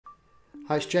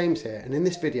Hi, it's James here, and in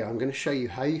this video I'm going to show you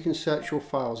how you can search your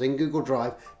files in Google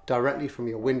Drive directly from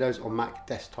your Windows or Mac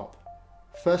desktop.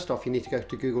 First off, you need to go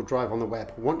to Google Drive on the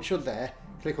web. Once you're there,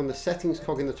 click on the settings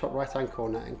cog in the top right hand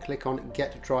corner and click on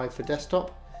Get Drive for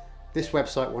Desktop. This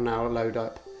website will now load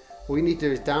up. All you need to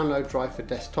do is download Drive for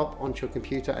Desktop onto your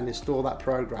computer and install that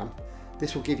program.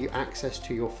 This will give you access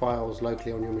to your files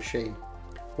locally on your machine.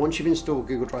 Once you've installed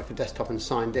Google Drive for Desktop and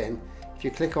signed in, if you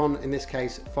click on, in this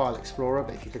case, File Explorer,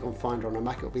 but if you click on Finder on a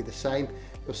Mac, it'll be the same.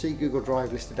 You'll see Google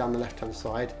Drive listed down the left-hand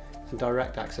side and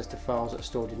direct access to files that are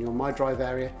stored in your My Drive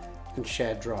area and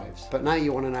shared drives. But now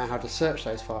you want to know how to search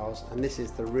those files, and this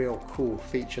is the real cool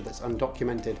feature that's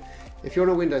undocumented. If you're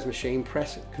on a Windows machine,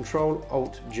 press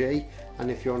Control-Alt-G,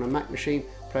 and if you're on a Mac machine,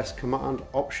 press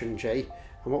Command-Option-G,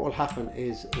 and what will happen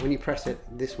is when you press it,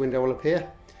 this window will appear.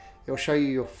 It will show you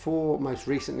your 4 most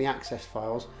recently accessed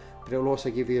files, but it will also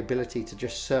give you the ability to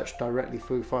just search directly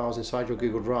through files inside your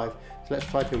Google Drive. So let's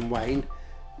type in Wayne,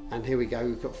 and here we go.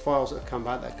 We've got files that have come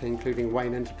back, that including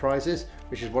Wayne Enterprises,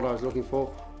 which is what I was looking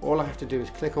for. All I have to do is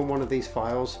click on one of these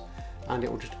files and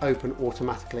it will just open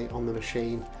automatically on the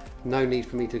machine. No need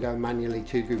for me to go manually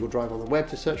to Google Drive on the web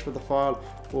to search for the file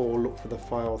or look for the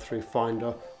file through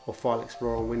Finder or File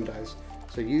Explorer on Windows.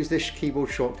 So use this keyboard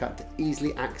shortcut to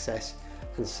easily access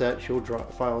and search your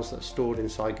files that are stored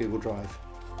inside Google Drive.